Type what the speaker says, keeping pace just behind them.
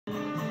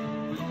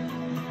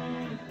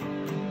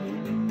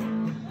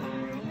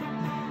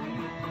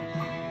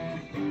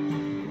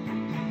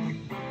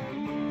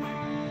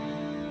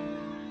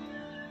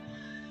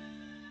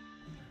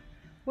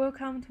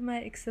Welcome to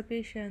my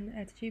exhibition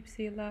at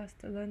Gypsy last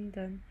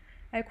London.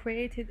 I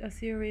created a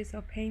series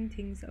of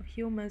paintings of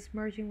humans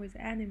merging with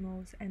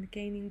animals and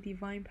gaining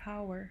divine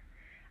power.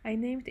 I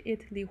named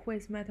it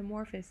Lihui's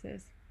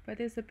Metamorphosis, but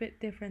it's a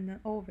bit different than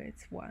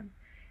Ovid's one,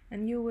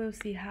 and you will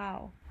see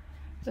how.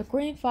 The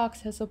green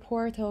fox has a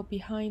portal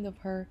behind of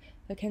her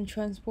that can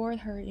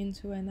transport her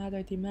into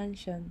another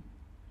dimension.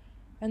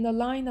 And the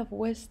line of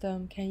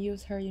wisdom can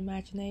use her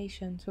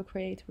imagination to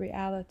create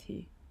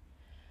reality.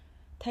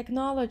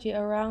 Technology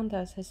around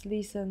us has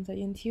listened the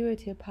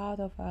intuitive part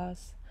of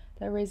us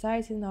that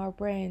resides in our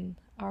brain,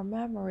 our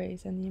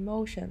memories and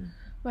emotion.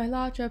 My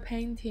larger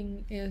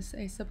painting is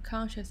a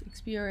subconscious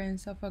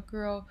experience of a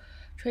girl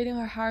trading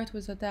her heart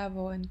with the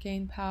devil and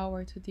gain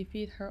power to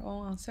defeat her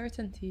own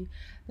uncertainty.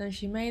 Then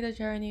she made a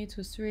journey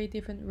to 3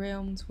 different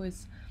realms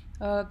with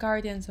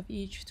guardians of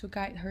each to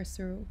guide her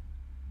through.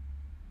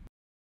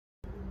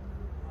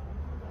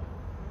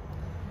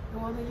 I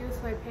want to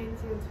use my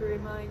painting to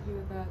remind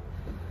you that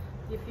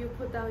if you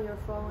put down your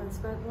phone and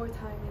spend more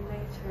time in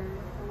nature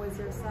and with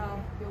yourself,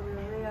 you will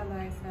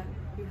realize that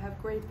you have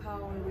great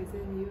power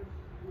within you.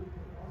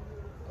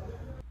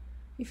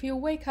 If you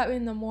wake up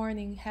in the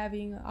morning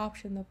having an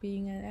option of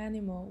being an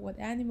animal, what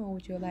animal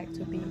would you like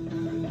to be?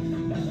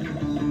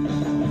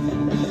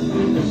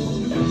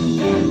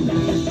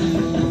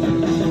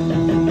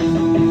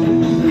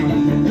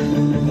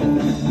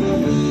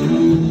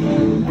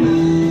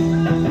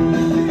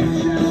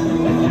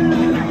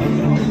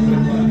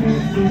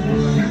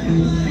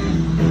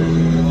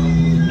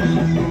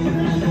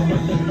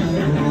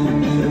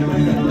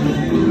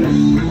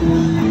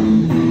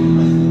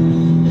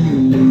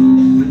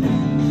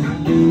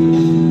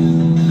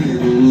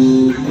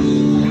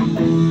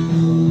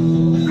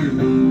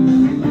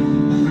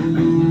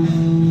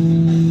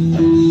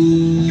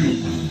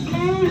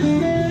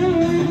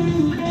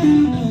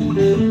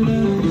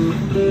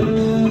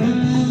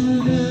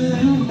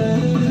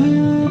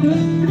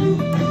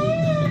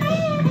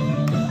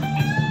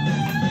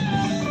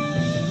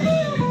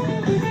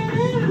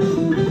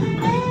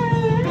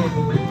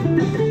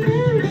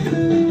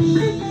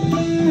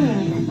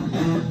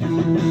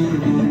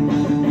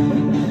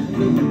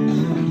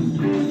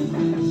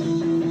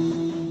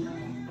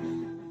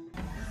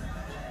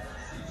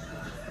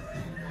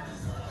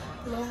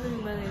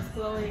 Lonely man is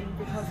glowing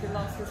because he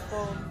lost his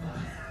phone.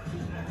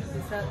 He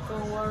said,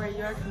 "Don't worry,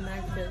 you're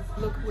connected.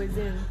 Look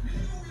within."